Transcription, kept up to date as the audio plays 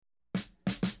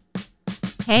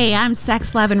Hey, I'm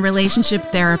sex, love, and relationship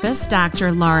therapist,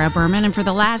 Dr. Laura Berman, and for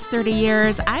the last 30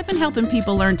 years, I've been helping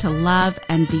people learn to love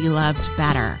and be loved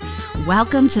better.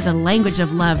 Welcome to the Language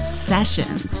of Love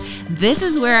sessions. This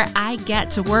is where I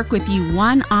get to work with you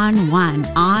one-on-one,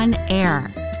 on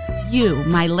air. You,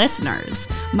 my listeners.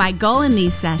 My goal in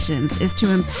these sessions is to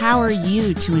empower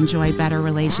you to enjoy better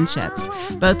relationships,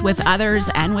 both with others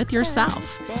and with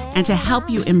yourself, and to help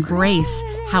you embrace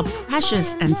how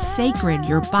precious and sacred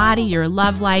your body, your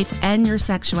love life, and your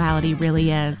sexuality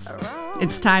really is.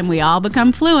 It's time we all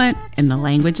become fluent in the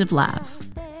language of love.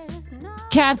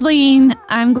 Kathleen,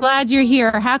 I'm glad you're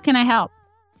here. How can I help?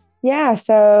 Yeah,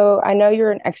 so I know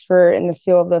you're an expert in the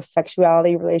field of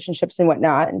sexuality, relationships, and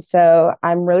whatnot. And so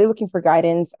I'm really looking for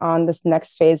guidance on this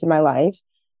next phase of my life.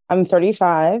 I'm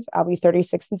 35. I'll be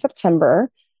 36 in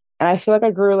September. And I feel like I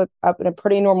grew up in a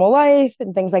pretty normal life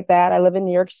and things like that. I live in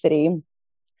New York City.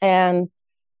 And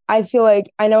I feel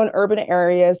like I know in urban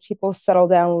areas, people settle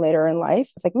down later in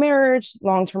life. It's like marriage,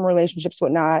 long-term relationships,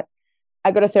 whatnot. I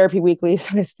go to therapy weekly,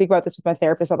 so I speak about this with my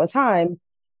therapist all the time.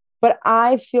 But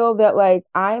I feel that like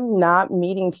I'm not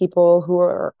meeting people who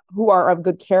are of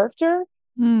good character.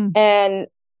 And,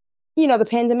 you know, the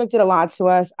pandemic did a lot to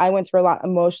us. I went through a lot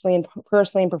emotionally and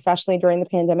personally and professionally during the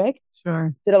pandemic.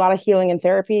 Sure. Did a lot of healing and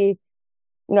therapy,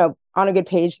 you know, on a good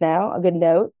page now, a good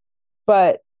note.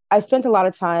 But I spent a lot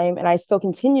of time, and I still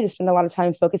continue to spend a lot of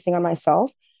time focusing on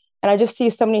myself. And I just see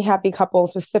so many happy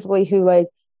couples specifically who like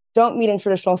don't meet in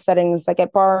traditional settings, like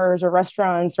at bars or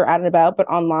restaurants or out and about, but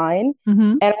online.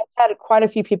 Mm-hmm. And I've had quite a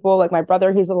few people, like my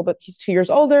brother, he's 2 years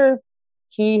older.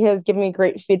 He has given me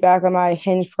great feedback on my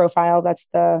Hinge profile. That's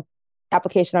the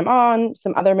application I'm on.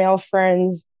 Some other male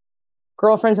friends,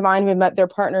 girlfriends of mine who have met their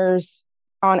partners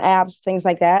on apps, things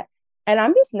like that. And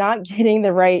I'm just not getting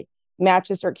the right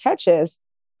matches or catches.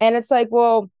 And it's like,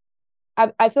 well, I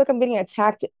feel like I'm getting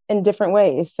attacked in different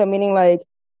ways. So meaning like,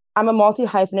 I'm a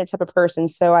multi-hyphenate type of person.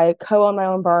 So I co-own my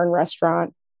own bar and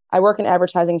restaurant. I work in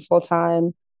advertising full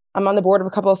time. I'm on the board of a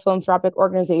couple of philanthropic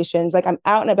organizations. Like I'm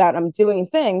out and about, I'm doing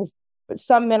things. But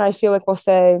some men I feel like will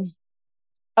say,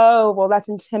 oh, well, that's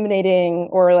intimidating.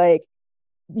 Or like,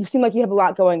 you seem like you have a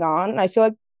lot going on. And I feel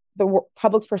like the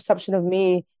public's perception of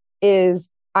me is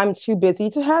I'm too busy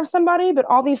to have somebody. But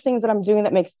all these things that I'm doing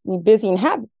that makes me busy and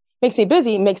happy,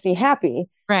 makes me happy.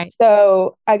 Right.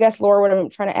 So I guess, Laura, what I'm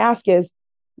trying to ask is,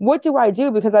 what do I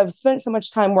do? Because I've spent so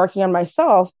much time working on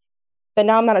myself that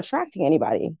now I'm not attracting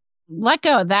anybody. Let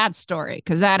go of that story,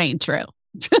 because that ain't true.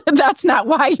 That's not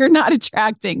why you're not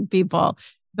attracting people.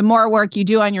 The more work you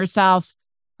do on yourself,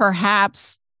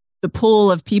 perhaps the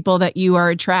pool of people that you are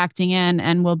attracting in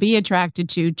and will be attracted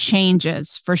to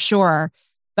changes for sure.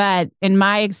 But in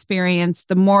my experience,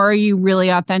 the more you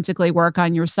really authentically work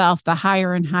on yourself, the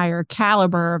higher and higher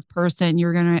caliber of person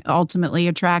you're going to ultimately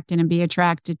attract and be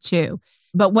attracted to.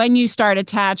 But when you start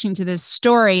attaching to this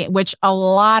story, which a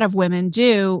lot of women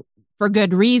do for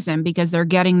good reason, because they're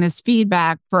getting this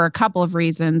feedback for a couple of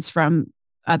reasons from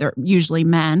other, usually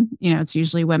men, you know, it's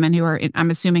usually women who are, I'm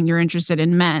assuming you're interested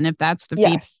in men, if that's the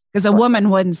feedback, because a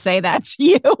woman wouldn't say that to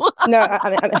you. No,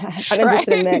 I'm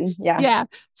interested in men. Yeah. Yeah.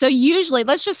 So usually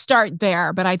let's just start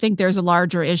there, but I think there's a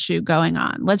larger issue going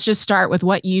on. Let's just start with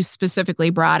what you specifically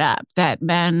brought up, that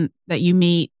men that you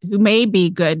meet who may be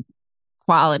good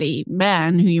quality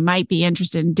men who you might be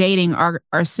interested in dating are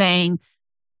saying,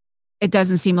 it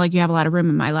doesn't seem like you have a lot of room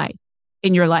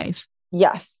in your life.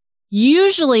 Yes.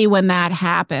 Usually when that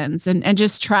happens, and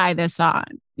just try this on.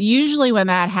 Usually when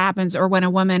that happens, or when a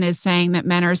woman is saying that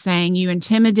men are saying, you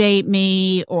intimidate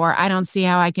me, or I don't see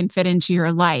how I can fit into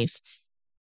your life.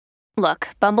 Look,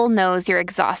 Bumble knows you're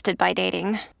exhausted by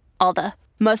dating. All the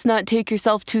must not take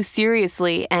yourself too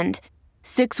seriously and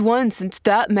 6'1" since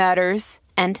that matters.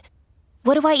 And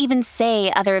what do I even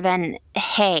say other than,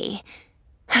 hey?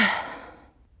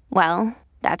 Well,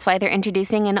 that's why they're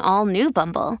introducing an all-new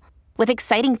Bumble, with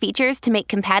exciting features to make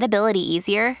compatibility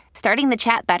easier, starting the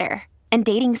chat better, and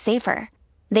dating safer.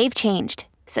 They've changed,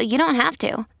 so you don't have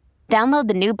to. Download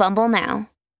the new Bumble now.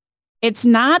 It's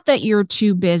not that you're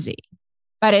too busy,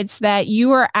 but it's that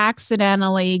you are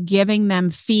accidentally giving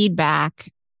them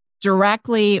feedback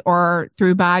directly or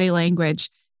through body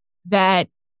language that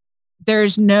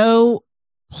there's no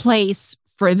place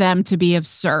for them to be of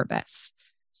service.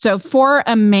 So for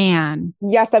a man.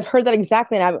 Yes, I've heard that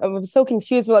exactly. And I'm so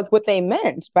confused with like what they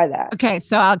meant by that. Okay,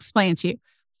 so I'll explain it to you.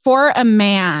 For a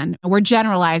man, we're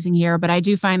generalizing here, but I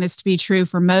do find this to be true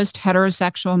for most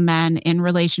heterosexual men in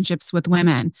relationships with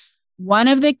women. One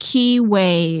of the key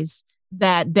ways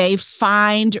that they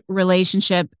find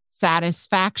relationship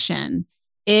satisfaction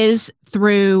is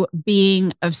through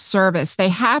being of service. They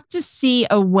have to see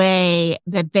a way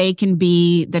that they can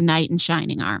be the knight in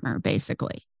shining armor,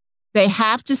 basically. They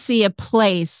have to see a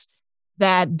place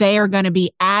that they are going to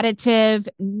be additive,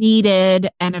 needed,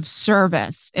 and of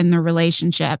service in the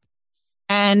relationship.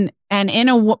 And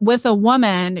with a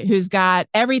woman who's got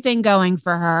everything going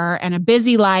for her and a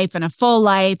busy life and a full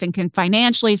life and can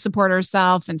financially support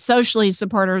herself and socially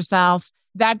support herself,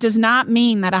 that does not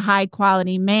mean that a high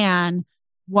quality man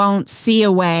won't see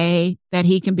a way that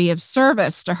he can be of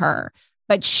service to her.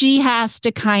 But she has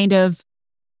to kind of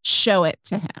show it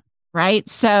to him, right?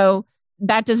 So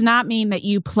that does not mean that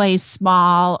you play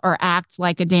small or act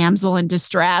like a damsel in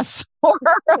distress.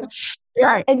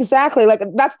 Right. Exactly. Like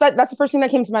that's the first thing that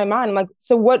came to my mind. I'm like,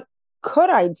 so what could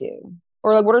I do?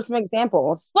 Or like, what are some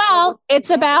examples? Well, it's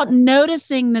about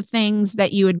noticing the things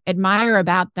that you would admire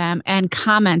about them and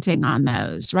commenting on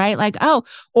those, right? Like, oh,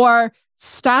 or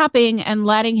stopping and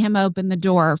letting him open the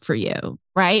door for you,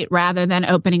 right? Rather than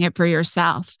opening it for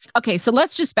yourself. Okay, so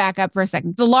let's just back up for a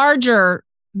second. The larger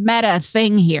meta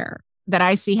thing here that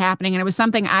I see happening, and it was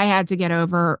something I had to get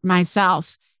over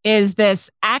myself, is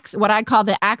this what I call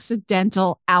the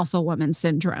accidental alpha woman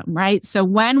syndrome, right? So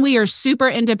when we are super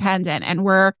independent and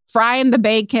we're frying the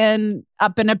bacon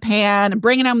up in a pan,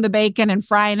 bringing home the bacon and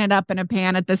frying it up in a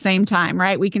pan at the same time,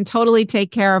 right? We can totally take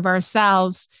care of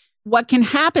ourselves. What can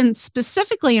happen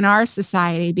specifically in our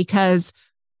society, because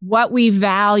what we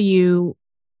value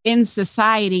in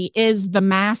society is the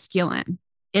masculine,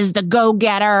 is the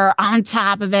go-getter on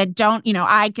top of it.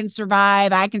 I can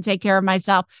survive. I can take care of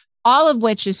myself. All of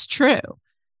which is true.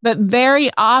 But very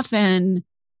often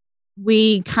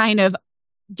we kind of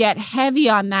get heavy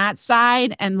on that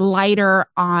side and lighter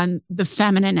on the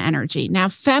feminine energy. Now,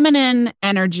 feminine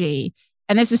energy,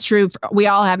 and this is true, we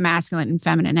all have masculine and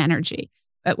feminine energy,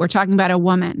 but we're talking about a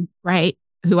woman, right?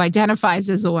 Who identifies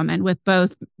as a woman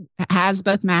has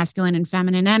both masculine and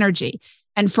feminine energy.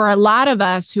 And for a lot of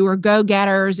us who are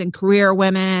go-getters and career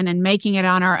women and making it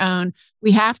on our own,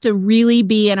 we have to really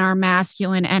be in our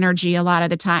masculine energy a lot of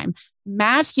the time.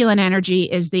 Masculine energy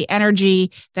is the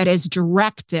energy that is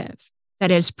directive, that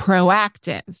is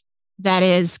proactive, that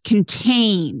is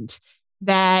contained,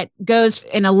 that goes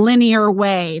in a linear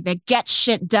way, that gets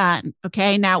shit done.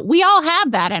 Okay. Now, we all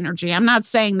have that energy. I'm not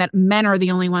saying that men are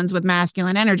the only ones with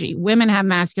masculine energy. Women have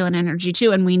masculine energy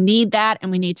too, and we need that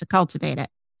and we need to cultivate it.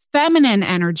 Feminine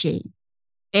energy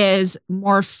is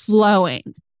more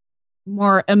flowing,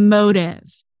 more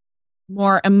emotive,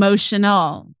 more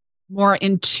emotional, more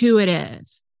intuitive,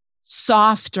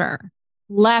 softer,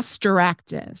 less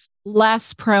directive,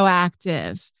 less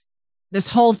proactive. This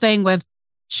whole thing with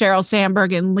Sheryl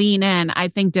Sandberg and Lean In, I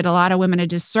think, did a lot of women a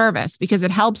disservice because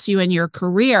it helps you in your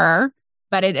career,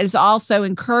 but it is also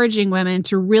encouraging women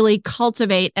to really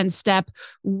cultivate and step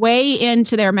way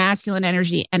into their masculine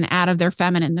energy and out of their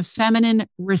feminine. The feminine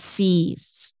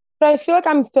receives. But I feel like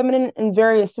I'm feminine in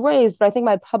various ways, but I think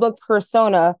my public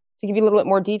persona, to give you a little bit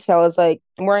more detail, is like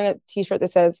I'm wearing a t-shirt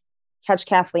that says Catch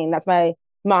Kathleen. That's my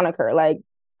moniker. Like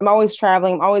I'm always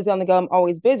traveling, I'm always on the go, I'm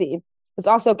always busy. It's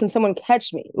also, can someone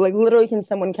catch me? Like literally, can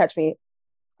someone catch me?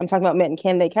 I'm talking about men.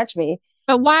 Can they catch me?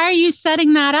 But why are you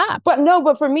setting that up?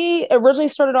 But for me, it originally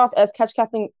started off as Catch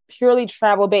Kathleen, purely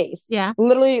travel based. Yeah.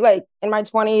 Literally, like in my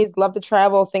 20s, love to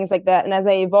travel, things like that. And as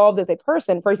I evolved as a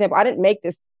person, for example, I didn't make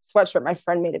this sweatshirt. My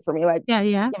friend made it for me. Like, yeah.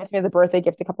 Gave it to me as a birthday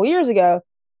gift a couple of years ago.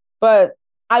 But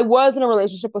I was in a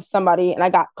relationship with somebody and I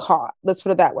got caught. Let's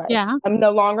put it that way. Yeah. I'm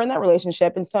no longer in that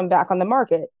relationship. And so I'm back on the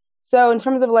market. So in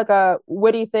terms of like a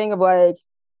witty thing of like,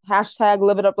 hashtag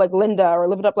live it up like Linda or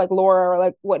live it up like Laura or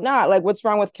like whatnot, like what's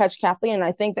wrong with Catch Kathleen? And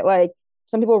I think that like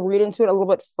some people read into it a little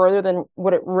bit further than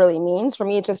what it really means. For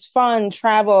me, it's just fun,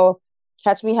 travel,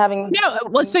 catch me having. No,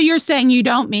 well, so you're saying you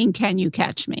don't mean, can you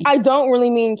catch me? I don't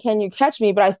really mean, can you catch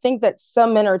me? But I think that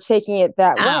some men are taking it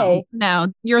that way.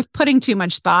 No, you're putting too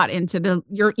much thought into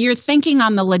you're thinking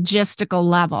on the logistical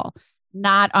level,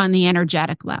 not on the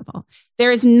energetic level.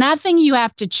 There is nothing you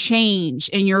have to change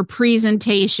in your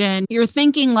presentation. You're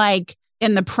thinking like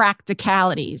in the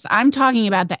practicalities. I'm talking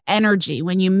about the energy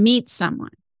when you meet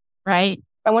someone, right?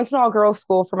 I went to an all-girls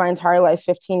school for my entire life,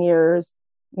 15 years.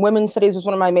 Women's studies was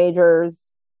one of my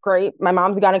majors. Great. My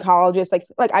mom's a gynecologist.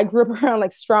 Like I grew up around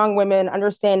like strong women,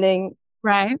 understanding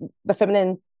right the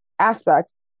feminine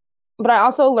aspect. But I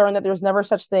also learned that there's never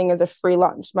such thing as a free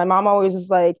lunch. My mom always is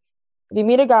like, if you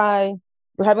meet a guy,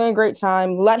 you're having a great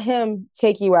time, let him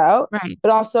take you out, right?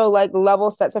 But also like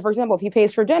level set. So for example, if he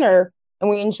pays for dinner and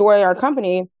we enjoy our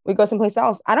company, we go someplace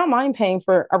else. I don't mind paying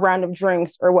for a round of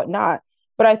drinks or whatnot.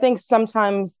 But I think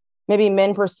sometimes maybe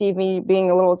men perceive me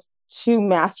being a little too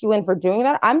masculine for doing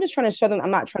that. I'm just trying to show them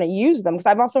I'm not trying to use them. Because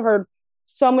I've also heard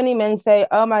so many men say,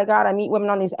 oh my God, I meet women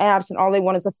on these apps and all they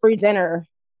want is a free dinner.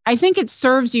 I think it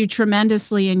serves you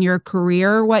tremendously in your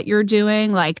career, what you're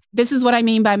doing. Like, this is what I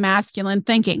mean by masculine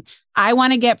thinking. I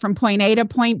want to get from point A to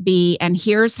point B, and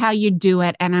here's how you do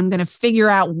it. And I'm going to figure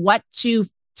out what to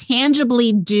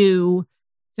tangibly do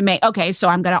to make, okay, so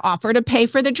I'm going to offer to pay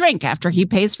for the drink after he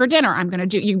pays for dinner. I'm going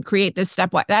to you create this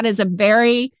step. That is a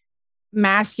very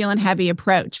masculine heavy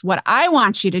approach. What I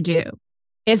want you to do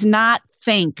is not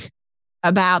think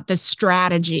about the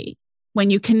strategy. When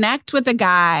you connect with a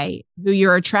guy who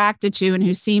you're attracted to and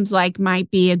who seems like might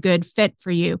be a good fit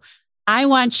for you, I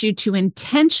want you to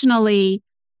intentionally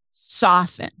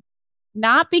soften,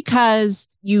 not because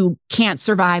you can't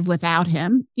survive without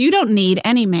him. You don't need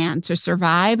any man to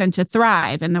survive and to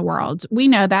thrive in the world. We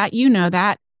know that. You know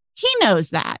that. He knows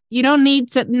that. You don't need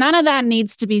to, none of that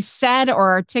needs to be said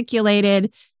or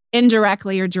articulated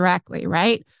indirectly or directly,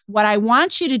 right? What I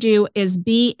want you to do is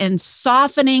be in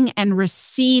softening and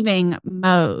receiving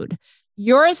mode.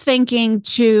 You're thinking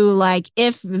to like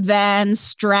if then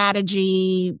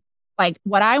strategy. Like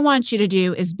what I want you to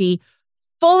do is be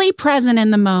fully present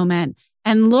in the moment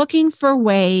and looking for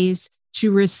ways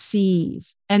to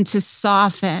receive and to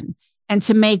soften and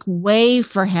to make way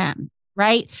for him,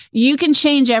 right? You can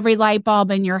change every light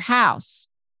bulb in your house,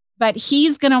 but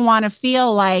he's going to want to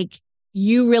feel like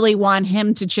you really want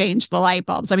him to change the light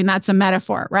bulbs. I mean, that's a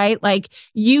metaphor, right? Like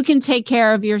you can take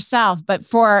care of yourself, but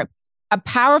for a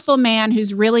powerful man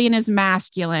who's really in his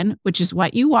masculine, which is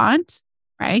what you want,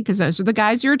 right? Because those are the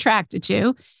guys you're attracted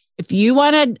to. If you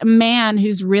want a man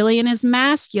who's really in his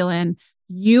masculine,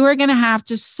 you are going to have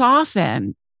to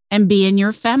soften and be in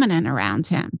your feminine around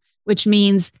him, which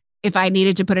means if I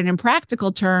needed to put it in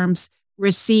practical terms,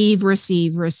 receive,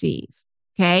 receive, receive.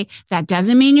 Okay. That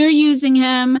doesn't mean you're using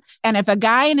him. And if a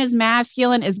guy in his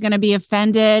masculine is going to be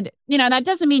offended, that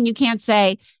doesn't mean you can't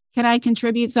say, can I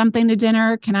contribute something to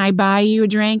dinner? Can I buy you a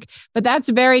drink? But that's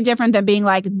very different than being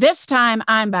like, this time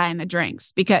I'm buying the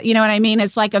drinks, because you know what I mean?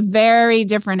 It's like a very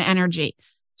different energy.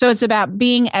 So it's about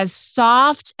being as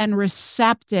soft and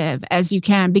receptive as you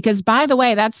can, because by the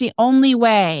way, that's the only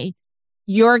way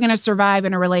you're going to survive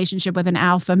in a relationship with an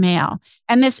alpha male.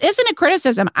 And this isn't a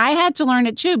criticism. I had to learn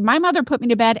it too. My mother put me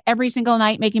to bed every single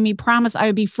night, making me promise I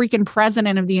would be freaking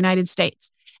president of the United States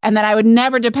and that I would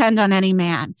never depend on any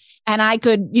man. And I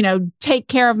could, take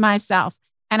care of myself.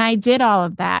 And I did all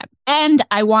of that. And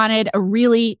I wanted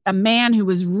a man who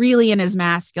was really in his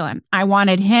masculine. I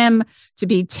wanted him to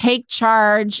be take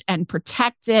charge and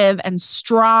protective and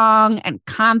strong and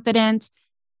confident.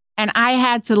 And I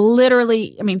had to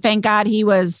literally, thank God he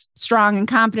was strong and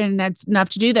confident enough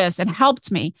to do this and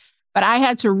helped me. But I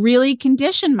had to really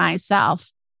condition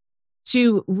myself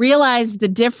to realize the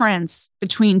difference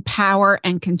between power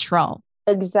and control.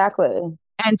 Exactly.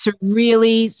 And to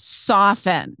really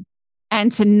soften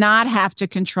and to not have to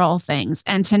control things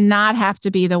and to not have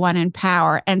to be the one in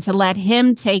power and to let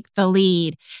him take the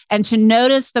lead and to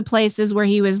notice the places where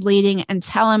he was leading and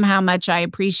tell him how much I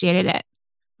appreciated it.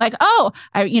 Like,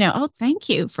 thank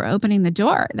you for opening the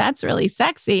door. That's really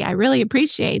sexy. I really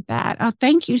appreciate that. Oh,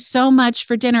 thank you so much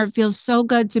for dinner. It feels so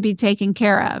good to be taken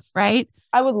care of, right?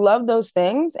 I would love those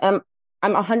things. And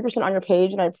I'm 100% on your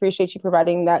page and I appreciate you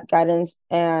providing that guidance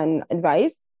and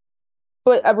advice.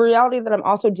 But a reality that I'm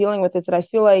also dealing with is that I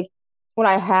feel like when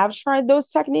I have tried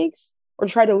those techniques or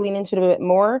tried to lean into it a bit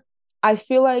more, I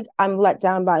feel like I'm let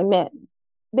down by men.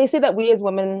 They say that we as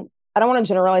women, I don't want to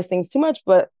generalize things too much,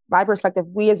 but my perspective,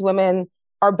 we as women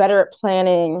are better at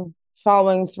planning,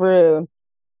 following through,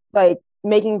 like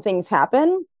making things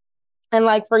happen. And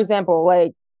like, for example,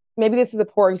 like maybe this is a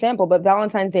poor example, but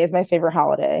Valentine's Day is my favorite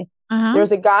holiday. Uh-huh.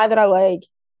 There's a guy that I like,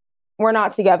 we're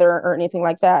not together or anything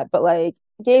like that, but like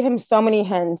gave him so many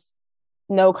hints,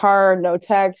 no card, no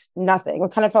text, nothing.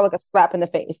 It kind of felt like a slap in the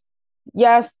face.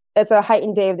 Yes, it's a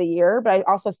heightened day of the year, but I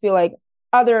also feel like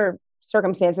other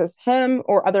circumstances, him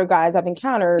or other guys I've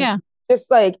encountered, just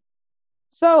like,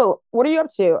 so what are you up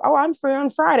to? Oh, I'm free on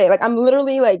Friday. Like, I'm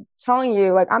literally like telling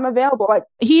you, like, I'm available. Like,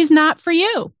 he's not for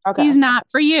you. Okay. He's not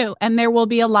for you. And there will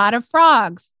be a lot of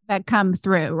frogs that come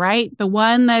through, right? The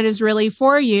one that is really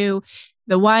for you,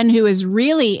 the one who is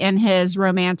really in his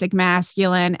romantic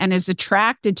masculine and is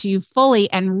attracted to you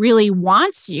fully and really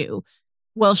wants you,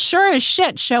 will sure as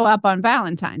shit show up on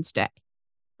Valentine's Day,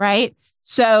 right?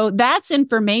 So that's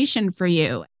information for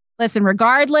you. Listen,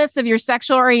 regardless of your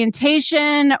sexual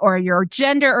orientation or your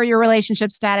gender or your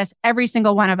relationship status, every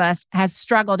single one of us has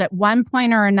struggled at one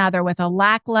point or another with a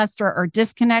lackluster or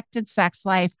disconnected sex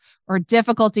life or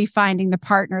difficulty finding the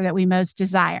partner that we most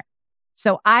desire.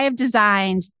 So I have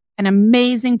designed an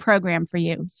amazing program for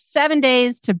you, 7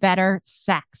 days to better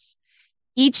sex.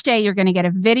 Each day, you're going to get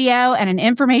a video and an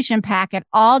information packet,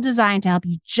 all designed to help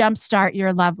you jumpstart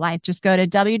your love life. Just go to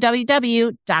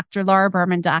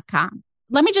www.drlauraberman.com.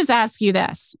 Let me just ask you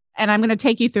this, and I'm going to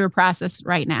take you through a process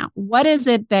right now. What is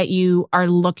it that you are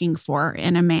looking for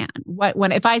in a man?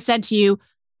 If I said to you,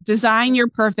 design your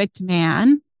perfect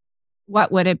man,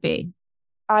 what would it be?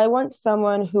 I want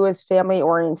someone who is family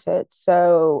oriented.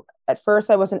 So at first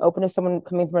I wasn't open to someone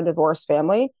coming from a divorced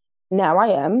family. Now I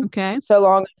am. Okay. So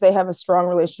long as they have a strong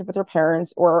relationship with their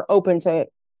parents or are open to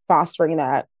fostering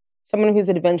that. Someone who's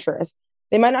adventurous.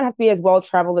 They might not have to be as well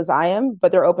traveled as I am,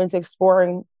 but they're open to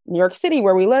exploring New York City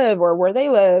where we live or where they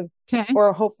live,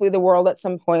 or hopefully the world at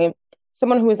some point.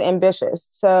 Someone who is ambitious.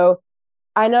 So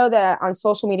I know that on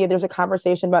social media, there's a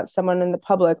conversation about someone in the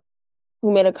public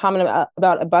who made a comment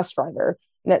about a bus driver,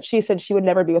 and that she said she would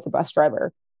never be with a bus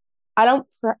driver. I don't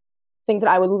think that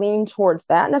I would lean towards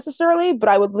that necessarily, but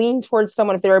I would lean towards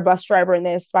someone if they're a bus driver and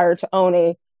they aspire to own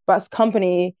a bus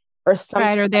company or something.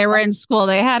 Right, or they were in school.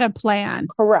 They had a plan.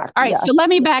 Correct. All right, yes. So let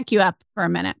me back you up for a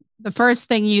minute. The first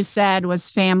thing you said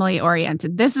was family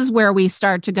oriented. This is where we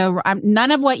start to go.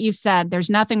 None of what you've said, there's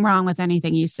nothing wrong with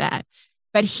anything you said.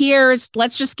 But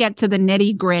let's just get to the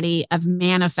nitty gritty of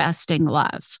manifesting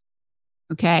love.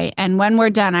 Okay. And when we're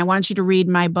done, I want you to read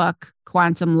my book,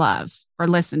 Quantum Love, or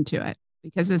listen to it,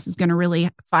 because this is going to really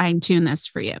fine tune this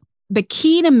for you. The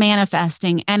key to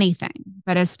manifesting anything,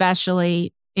 but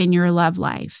especially in your love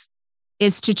life,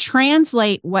 is to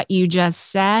translate what you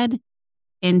just said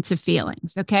into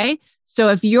feelings. Okay. So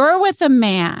if you're with a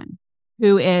man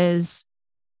who is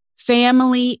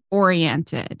family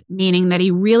oriented, meaning that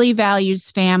he really values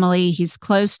family, he's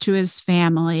close to his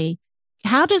family,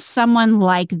 how does someone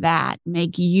like that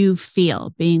make you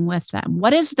feel being with them?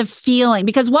 What is the feeling?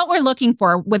 Because what we're looking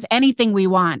for with anything we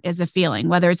want is a feeling,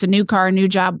 whether it's a new car, a new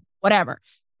job, whatever.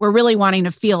 We're really wanting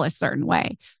to feel a certain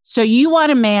way. So you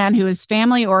want a man who is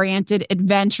family oriented,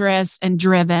 adventurous, and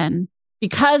driven,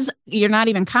 because you're not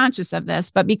even conscious of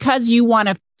this, but because you want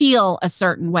to feel a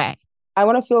certain way. I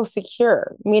want to feel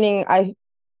secure, meaning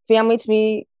family to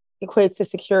me equates to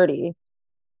security.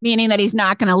 Meaning that he's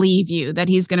not going to leave you, that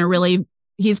he's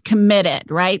committed,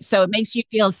 right? So it makes you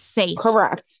feel safe.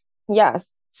 Correct.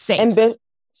 Yes. Safe.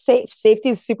 Safety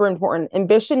is super important.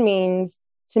 Ambition means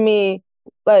to me,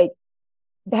 like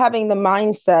having the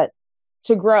mindset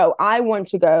to grow. I want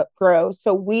to grow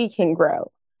so we can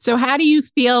grow. So how do you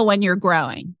feel when you're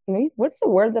growing? What's the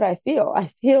word that I feel? I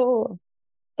feel,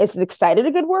 is excited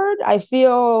a good word? I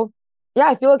feel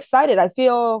excited. I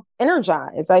feel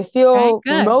energized. I feel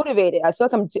motivated. I feel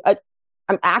like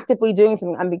I'm actively doing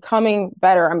something. I'm becoming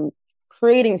better. I'm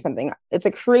creating something. It's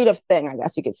a creative thing, I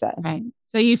guess you could say. Right.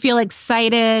 So you feel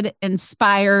excited,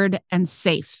 inspired, and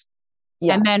safe.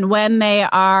 Yes. And then when they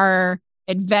are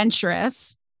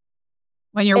adventurous,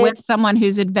 when you're with someone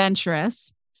who's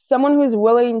adventurous. Someone who's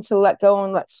willing to let go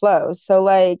and let flow. So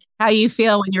like. How you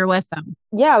feel when you're with them.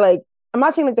 Yeah, like. I'm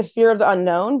not saying like the fear of the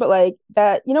unknown, but like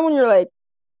that, when you're like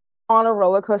on a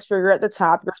roller coaster, you're at the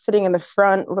top, you're sitting in the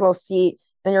front little seat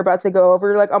and you're about to go over,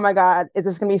 you're like, oh my God, is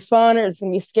this going to be fun or is it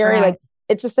going to be scary? Right. Like,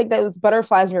 it's just like those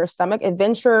butterflies in your stomach.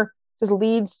 Adventure just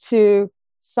leads to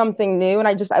something new. And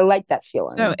I like that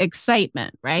feeling. So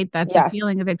excitement, right? That's a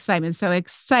feeling of excitement. So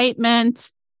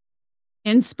excitement,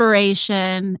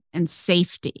 inspiration, and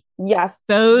safety. Yes.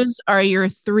 Those are your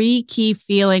 3 key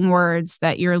feeling words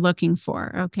that you're looking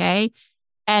for. Okay.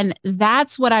 And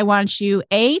that's what I want you,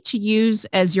 to use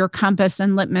as your compass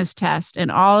and litmus test.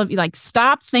 And all of you, like,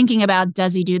 stop thinking about,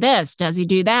 does he do this? Does he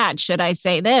do that? Should I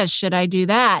say this? Should I do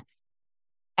that?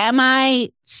 Am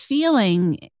I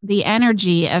feeling the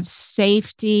energy of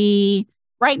safety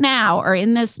right now or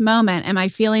in this moment? Am I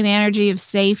feeling the energy of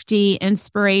safety,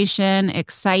 inspiration,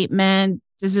 excitement?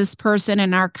 Does this person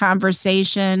in our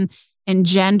conversation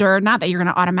engender, not that you're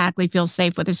going to automatically feel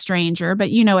safe with a stranger,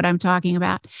 but you know what I'm talking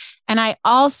about. And I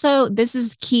also, this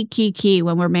is key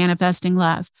when we're manifesting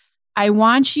love. I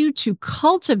want you to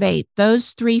cultivate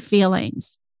those 3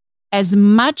 feelings as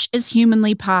much as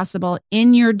humanly possible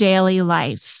in your daily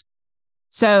life.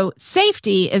 So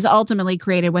safety is ultimately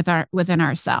created within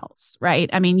ourselves, right?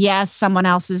 I mean, yes, someone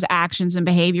else's actions and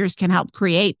behaviors can help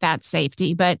create that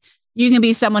safety, but you can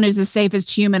be someone who's the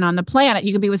safest human on the planet.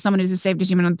 You can be with someone who's the safest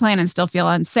human on the planet and still feel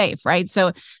unsafe, right?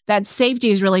 So that safety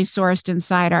is really sourced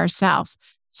inside ourselves.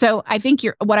 So I think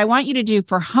what I want you to do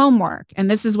for homework, and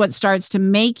this is what starts to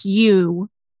make you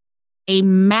a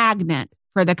magnet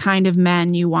for the kind of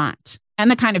men you want and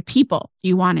the kind of people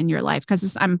you want in your life.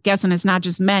 Because I'm guessing it's not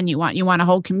just men you want a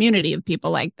whole community of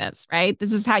people like this, right?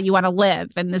 This is how you want to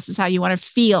live. And this is how you want to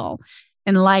feel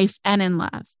in life and in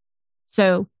love.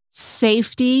 So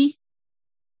safety,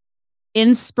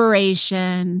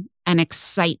 inspiration, and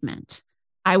excitement.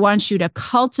 I want you to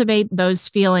cultivate those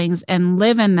feelings and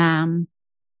live in them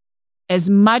as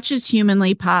much as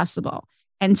humanly possible,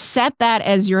 and set that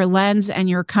as your lens and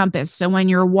your compass. So when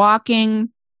you're walking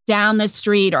down the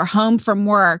street or home from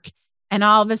work and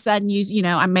all of a sudden you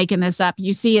know, I'm making this up,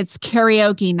 you see it's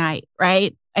karaoke night,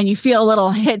 right? And you feel a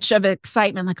little hitch of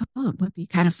excitement, like, oh, it would be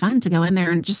kind of fun to go in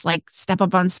there and just like step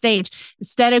up on stage.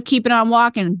 Instead of keeping on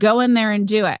walking, go in there and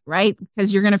do it, right?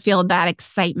 Because you're going to feel that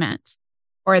excitement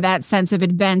or that sense of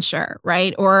adventure,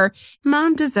 right? Or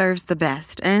Mom deserves the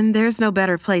best, and there's no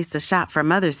better place to shop for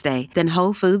Mother's Day than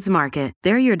Whole Foods Market.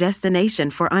 They're your destination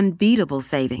for unbeatable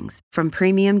savings, from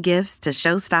premium gifts to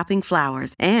show-stopping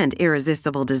flowers and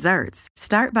irresistible desserts.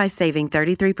 Start by saving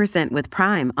 33% with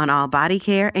Prime on all body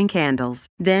care and candles.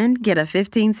 Then get a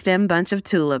 15-stem bunch of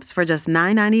tulips for just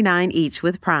 $9.99 each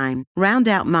with Prime. Round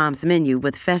out Mom's menu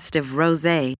with festive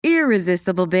rosé,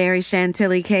 irresistible berry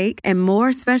chantilly cake, and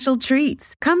more special treats.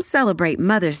 Come celebrate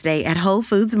Mother's Day at Whole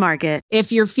Foods Market.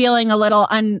 if you're feeling a little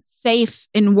unsafe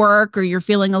in work or you're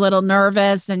feeling a little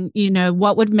nervous and, you know,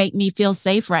 what would make me feel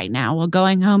safe right now? Well,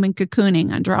 going home and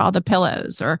cocooning under all the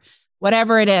pillows or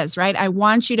whatever it is, right? I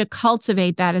want you to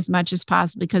cultivate that as much as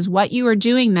possible, because what you are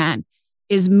doing then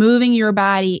is moving your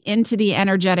body into the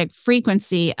energetic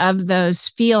frequency of those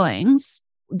feelings.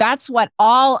 That's what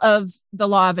all of the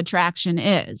law of attraction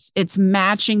is. It's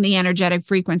matching the energetic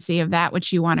frequency of that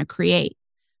which you want to create.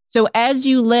 So as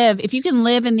you live, if you can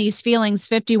live in these feelings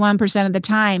 51% of the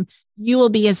time, you will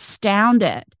be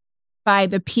astounded by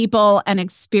the people and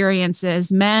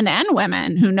experiences, men and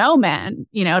women who know men.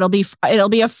 You know, it'll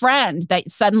be a friend that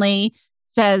suddenly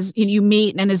says, you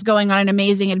meet and is going on an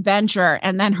amazing adventure,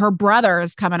 and then her brother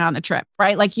is coming on the trip,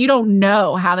 right? Like, you don't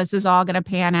know how this is all going to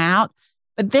pan out,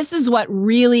 but this is what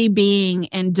really being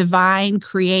in divine,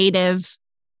 creative,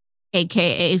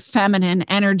 AKA feminine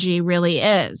energy really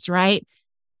is, right?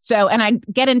 So, and I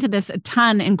get into this a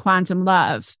ton in Quantum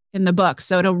Love in the book.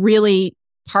 So it'll really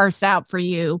parse out for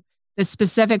you the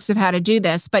specifics of how to do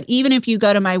this. But even if you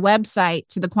go to my website,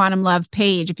 to the Quantum Love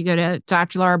page, if you go to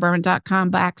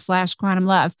drlauraberman.com/Quantum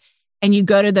Love, and you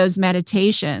go to those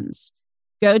meditations,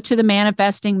 go to the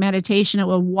manifesting meditation, it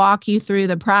will walk you through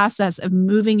the process of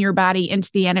moving your body into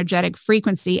the energetic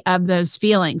frequency of those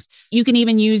feelings. You can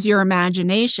even use your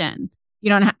imagination. You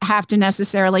don't have to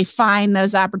necessarily find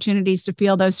those opportunities to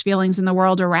feel those feelings in the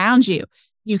world around you.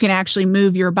 You can actually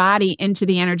move your body into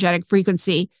the energetic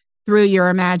frequency through your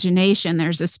imagination.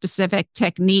 There's a specific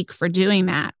technique for doing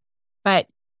that. But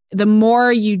the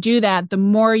more you do that, the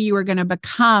more you are going to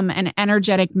become an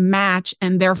energetic match,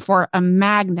 and therefore a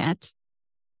magnet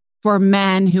for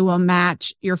men who will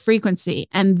match your frequency.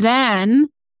 And then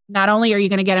not only are you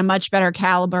going to get a much better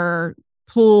caliber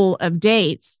pool of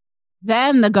dates,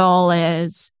 then the goal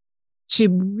is to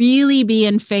really be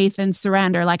in faith and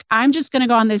surrender. Like, I'm just going to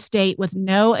go on this date with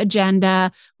no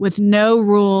agenda, with no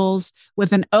rules,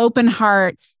 with an open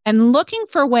heart, and looking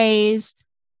for ways.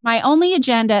 My only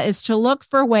agenda is to look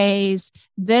for ways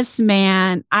this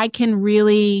man, I can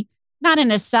really, not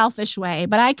in a selfish way,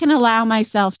 but I can allow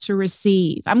myself to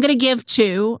receive. I'm going to give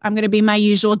too. I'm going to be my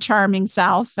usual charming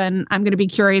self, and I'm going to be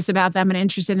curious about them and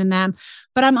interested in them.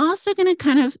 But I'm also going to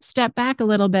kind of step back a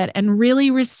little bit and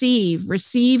really receive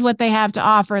what they have to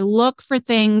offer, look for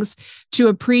things to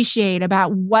appreciate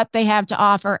about what they have to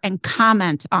offer and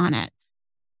comment on it.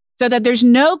 So that there's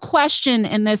no question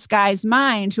in this guy's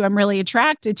mind, who I'm really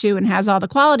attracted to and has all the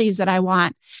qualities that I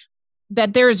want,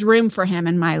 that there is room for him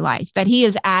in my life, that he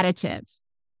is additive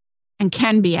and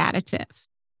can be additive.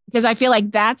 Because I feel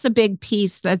like that's a big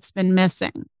piece that's been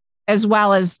missing, as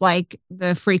well as like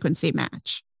the frequency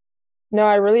match. No,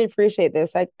 I really appreciate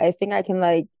this. I think I can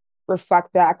like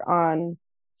reflect back on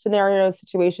scenarios,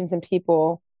 situations, and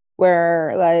people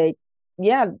where like,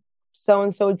 yeah,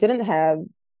 so-and-so didn't have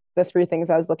the three things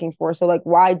I was looking for. So like,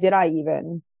 why did I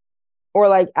even? Or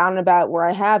like out and about where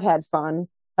I have had fun.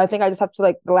 I think I just have to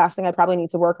like, the last thing I probably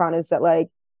need to work on is that like,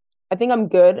 I think I'm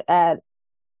good at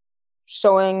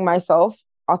showing myself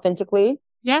authentically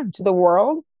to the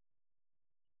world.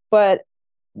 But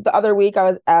the other week I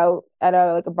was out at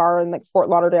a bar in like Fort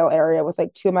Lauderdale area with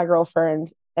like two of my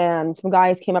girlfriends, and some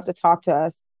guys came up to talk to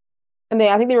us, and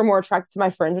I think they were more attracted to my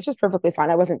friends, which is perfectly fine.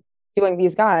 I wasn't feeling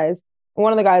these guys. And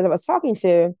one of the guys I was talking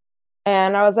to,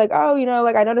 and I was like, oh, you know,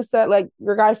 like I noticed that like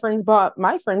your guy friends bought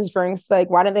my friends drinks. Like,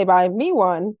 why didn't they buy me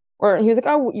one? Or he was like,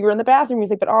 oh, you were in the bathroom. He's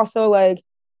like, but also like,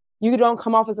 you don't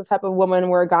come off as the type of woman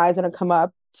where a guy's gonna come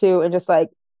up to and just like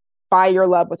buy your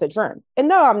love with a drink. And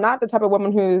no, I'm not the type of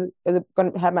woman who is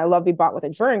going to have my love be bought with a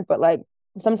drink, but like,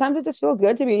 sometimes it just feels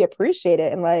good to be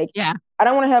appreciated. And like, Yeah. I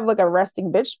don't want to have like a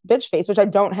resting bitch face, which I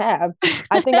don't have.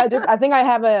 I think I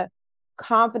have a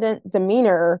confident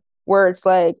demeanor where it's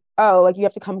like, oh, like you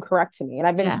have to come correct to me. And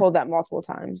I've been told that multiple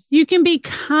times. You can be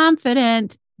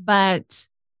confident, but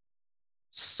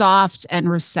soft and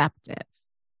receptive.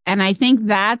 And I think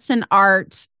that's an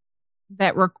art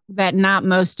that not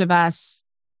most of us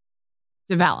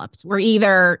develops. We're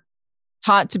either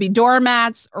taught to be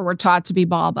doormats or we're taught to be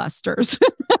ball busters.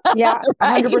 Yeah,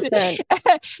 100%.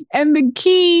 And the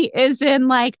key is in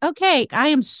like, okay, I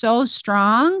am so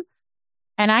strong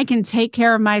and I can take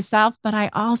care of myself, but I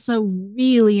also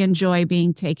really enjoy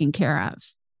being taken care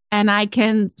of. And I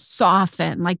can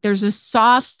soften. Like there's a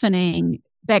softening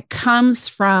that comes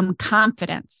from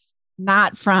confidence,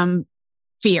 not from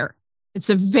fear. It's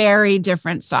a very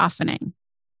different softening.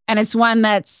 And it's one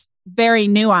that's very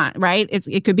nuanced, right?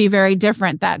 It could be very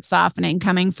different, that softening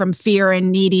coming from fear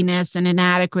and neediness and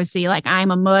inadequacy. Like I'm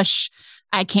a mush.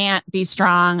 I can't be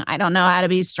strong. I don't know how to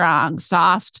be strong,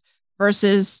 soft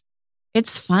versus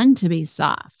it's fun to be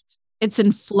soft. It's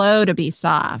in flow to be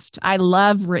soft. I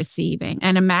love receiving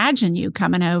and imagine you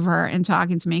coming over and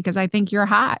talking to me because I think you're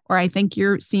hot or I think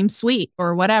you seem sweet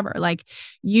or whatever. Like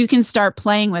you can start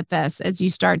playing with this as you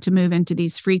start to move into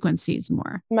these frequencies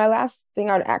more. My last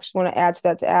thing I'd actually want to add to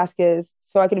that to ask is,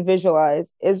 so I can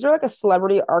visualize, is there like a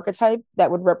celebrity archetype that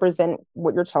would represent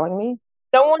what you're telling me?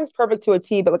 No one's perfect to a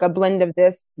T, but like a blend of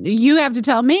this. You have to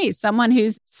tell me someone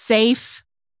who's safe.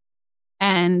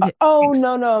 And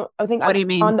no. I think what do you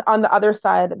mean on the other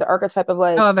side, the archetype of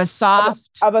like of a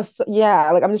soft yeah.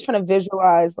 Like I'm just trying to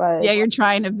visualize. Like you're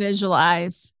trying to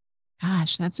visualize.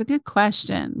 Gosh, that's a good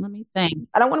question. Let me think.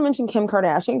 I don't want to mention Kim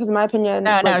Kardashian because in my opinion,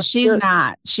 no, she's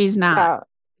not. She's not.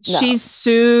 No. She's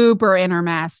super inner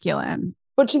masculine.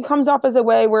 But she comes off as a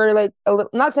way where like I'm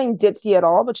not saying ditzy at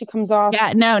all, but she comes off.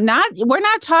 Yeah, no, we're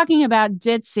not talking about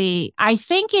ditzy. I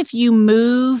think if you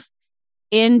move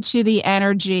into the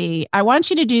energy, I want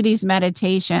you to do these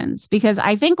meditations because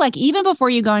I think like even before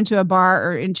you go into a bar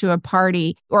or into a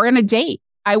party or in a date,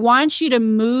 I want you to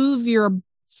move your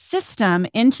system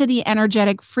into the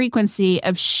energetic frequency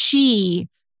of she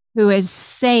who is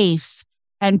safe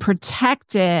and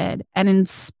protected and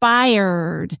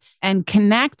inspired and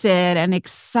connected and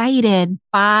excited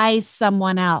by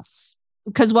someone else.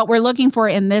 Because what we're looking for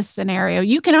in this scenario,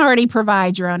 you can already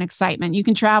provide your own excitement. You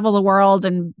can travel the world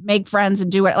and make friends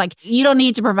and do it. Like you don't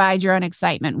need to provide your own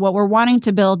excitement. What we're wanting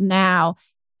to build now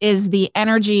is the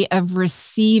energy of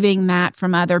receiving that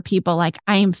from other people. Like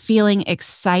I am feeling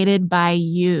excited by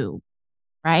you,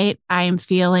 right? I am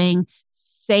feeling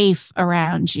safe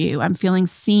around you. I'm feeling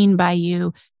seen by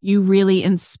you. You really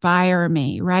inspire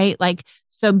me, right? Like,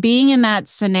 so being in that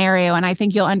scenario, and I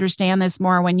think you'll understand this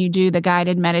more when you do the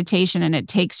guided meditation and it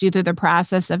takes you through the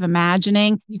process of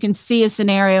imagining. You can see a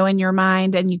scenario in your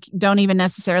mind and you don't even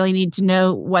necessarily need to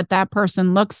know what that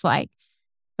person looks like,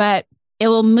 but it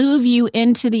will move you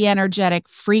into the energetic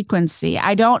frequency.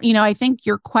 I think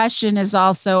your question is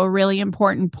also a really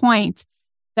important point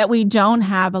that we don't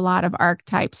have a lot of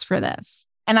archetypes for this.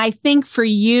 And I think for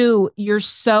you, you're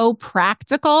so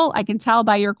practical. I can tell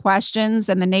by your questions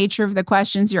and the nature of the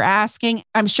questions you're asking.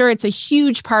 I'm sure it's a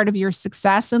huge part of your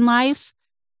success in life.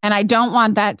 And I don't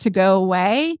want that to go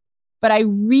away. But I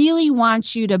really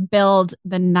want you to build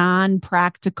the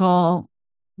non-practical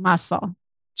muscle,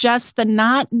 just the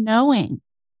not knowing,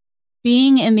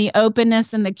 being in the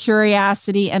openness and the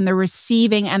curiosity and the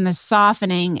receiving and the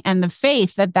softening and the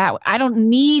faith that I don't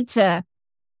need to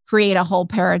create a whole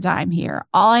paradigm here.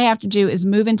 All I have to do is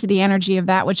move into the energy of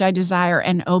that which I desire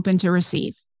and open to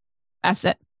receive. That's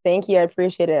it. Thank you. I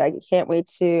appreciate it. I can't wait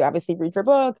to obviously read your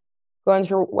book, go onto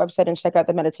your website and check out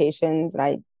the meditations. And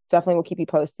I definitely will keep you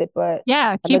posted. But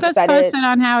yeah, keep us posted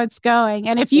on how it's going.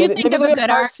 And if you think of a good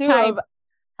archetype,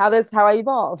 how I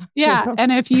evolve. Yeah.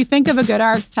 And if you think of a good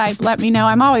archetype, let me know.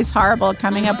 I'm always horrible at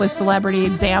coming up with celebrity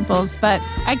examples, but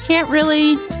I can't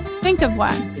really think of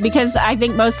one because I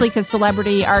think mostly because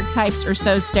celebrity archetypes are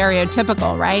so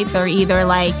stereotypical, right? They're either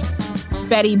like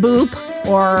Betty Boop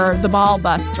or the ball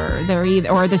buster,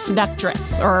 or the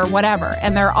seductress or whatever.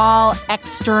 And they're all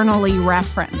externally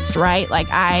referenced, right? Like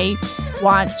I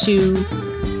want to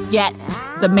get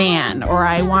the man, or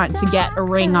I want to get a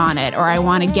ring on it, or I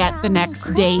want to get the next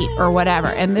date or whatever.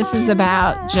 And this is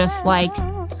about just like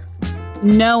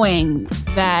knowing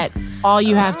that all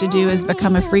you have to do is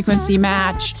become a frequency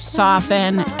match,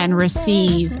 soften and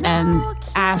receive and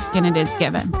ask, and it is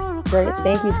given. Great.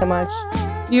 Thank you so much.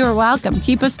 You are welcome.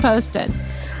 Keep us posted.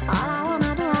 All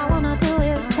I wanna do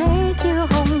is take you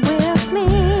home with me.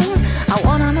 I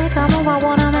wanna make a move. I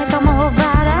wanna